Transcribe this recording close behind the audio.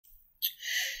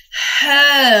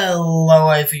Hello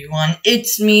everyone,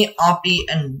 it's me, Oppie,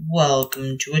 and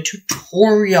welcome to a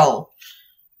tutorial.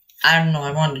 I don't know, I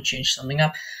wanted to change something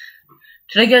up.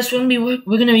 Today guys, we're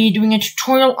gonna be doing a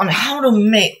tutorial on how to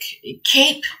make a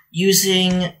cape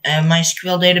using a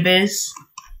MySQL database.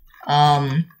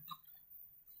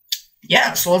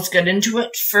 Yeah, so let's get into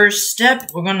it. First step,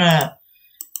 we're gonna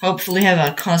hopefully have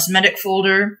a cosmetic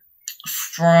folder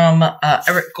from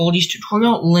Eric Golde's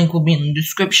tutorial. Link will be in the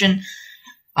description.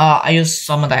 I use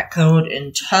some of that code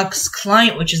in Tux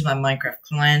client, which is my Minecraft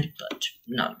client, but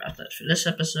not about that for this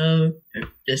episode, or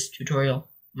this tutorial.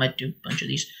 Might do a bunch of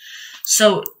these.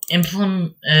 So, the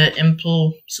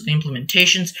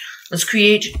implementations. Let's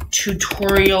create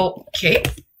tutorial cape.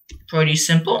 Pretty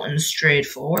simple and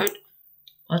straightforward.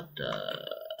 What the?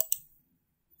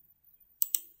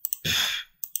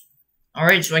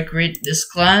 Alright, so I create this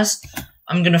class.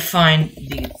 I'm gonna find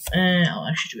the, I'll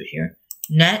actually do it here.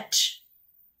 Net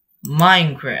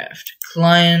Minecraft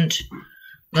client.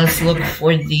 Let's look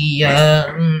for the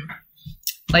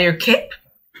layer cape.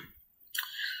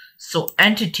 So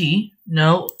entity,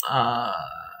 no,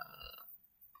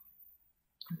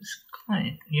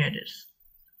 client, yeah it is.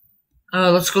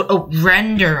 Let's go,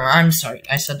 render, I'm sorry,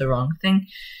 I said the wrong thing.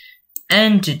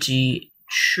 Entity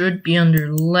should be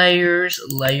under layers,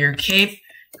 layer cape.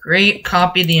 Great,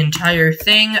 copy the entire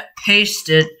thing, paste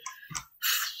it,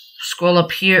 scroll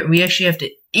up here. We actually have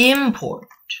to import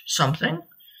something,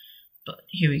 but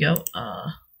here we go.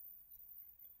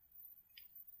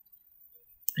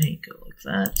 There you go, like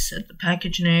that. Set the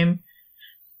package name,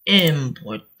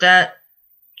 import that,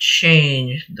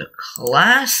 change the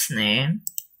class name,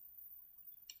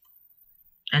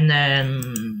 and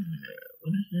then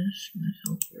what is this? My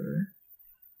helper.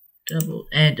 Double,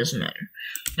 it doesn't matter.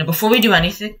 Now, before we do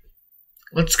anything,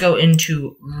 let's go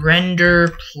into render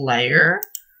player.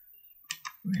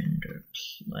 Render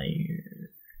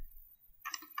player.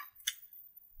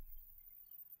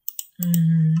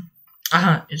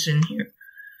 It's in here.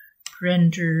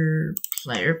 Render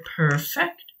player,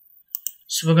 perfect.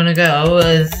 So we're gonna go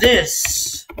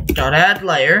this dot add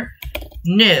layer,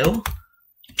 new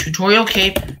tutorial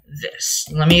cape. This.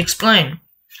 Let me explain.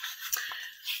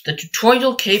 The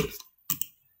tutorial cape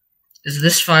is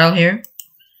this file here,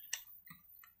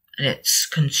 and its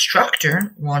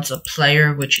constructor wants a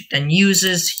player, which it then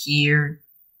uses here.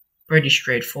 Pretty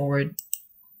straightforward.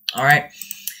 Alright.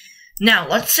 Now,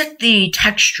 let's set the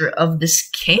texture of this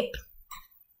cape.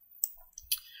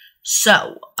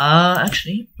 So,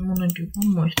 actually, I want to do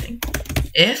one more thing.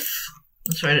 If,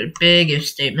 let's write a big if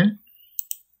statement,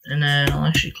 and then I'll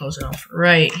actually close it off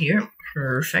right here.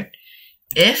 Perfect.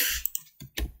 If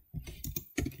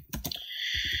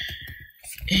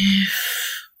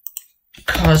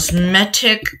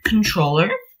cosmetic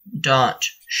controller dot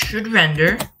should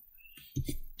render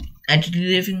entity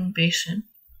living basin.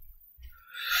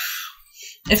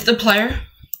 If the player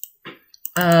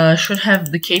should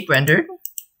have the cape rendered,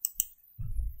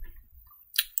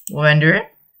 we'll render it,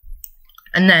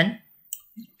 and then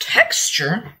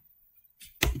texture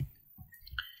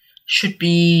should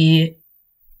be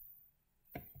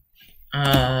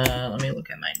let me look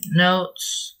at my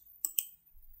notes.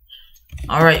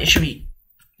 Alright, it should be,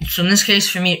 so in this case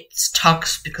for me it's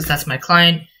Tux because that's my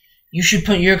client. You should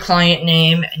put your client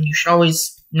name, and you should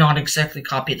always not exactly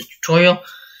copy the tutorial,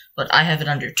 but I have it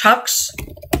under Tux,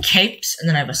 capes, and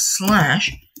then I have a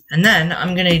slash, and then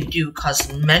I'm gonna do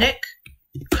cosmetic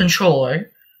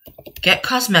controller, get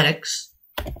cosmetics,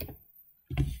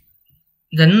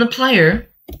 then the player,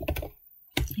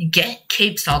 get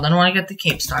cape style, then I want to get the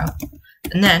cape style,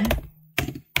 and then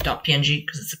 .png,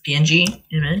 because it's a PNG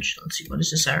image. Let's see, what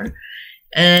is this error?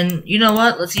 And you know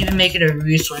what? Let's even make it a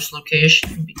resource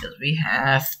location, because we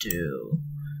have to.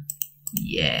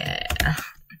 Yeah.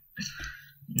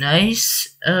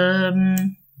 Nice.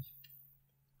 Let's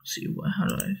see, how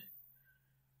do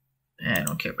I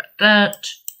don't care about that.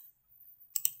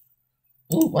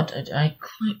 Oh, what did I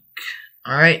click?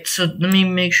 Alright, so let me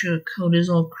make sure the code is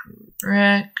all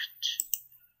correct.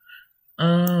 Does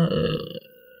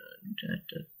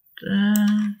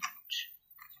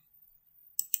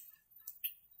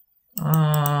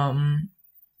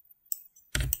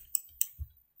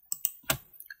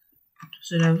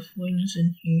it have wings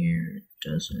in here? It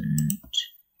doesn't.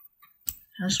 It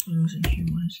has wings in here,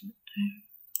 why is it there?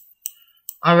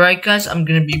 Alright guys, I'm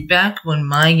gonna be back when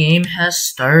my game has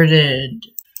started.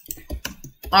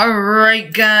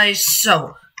 Alright guys,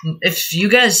 so, if you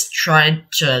guys tried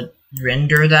to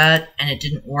render that and it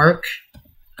didn't work,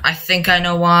 I think I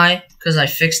know why, because I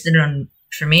fixed it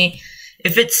for me.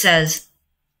 If it says,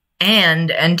 and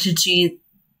entity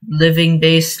living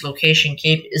base location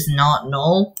cape is not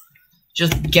null,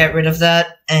 just get rid of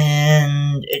that,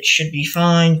 and it should be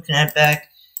fine. You can add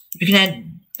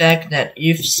back that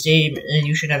if statement, and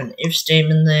you should have an if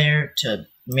statement there to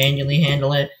manually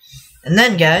handle it. And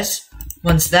then, guys,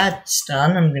 once that's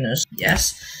done, I'm gonna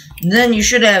yes. And then you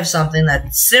should have something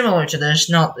that's similar to this,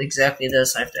 not exactly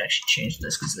this. I have to actually change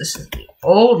this because this is the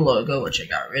old logo, which I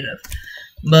got rid of.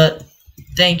 But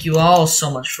thank you all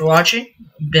so much for watching.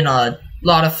 Been a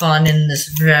lot of fun in this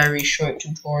very short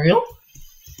tutorial.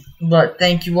 But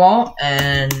thank you all,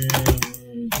 and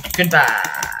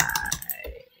goodbye.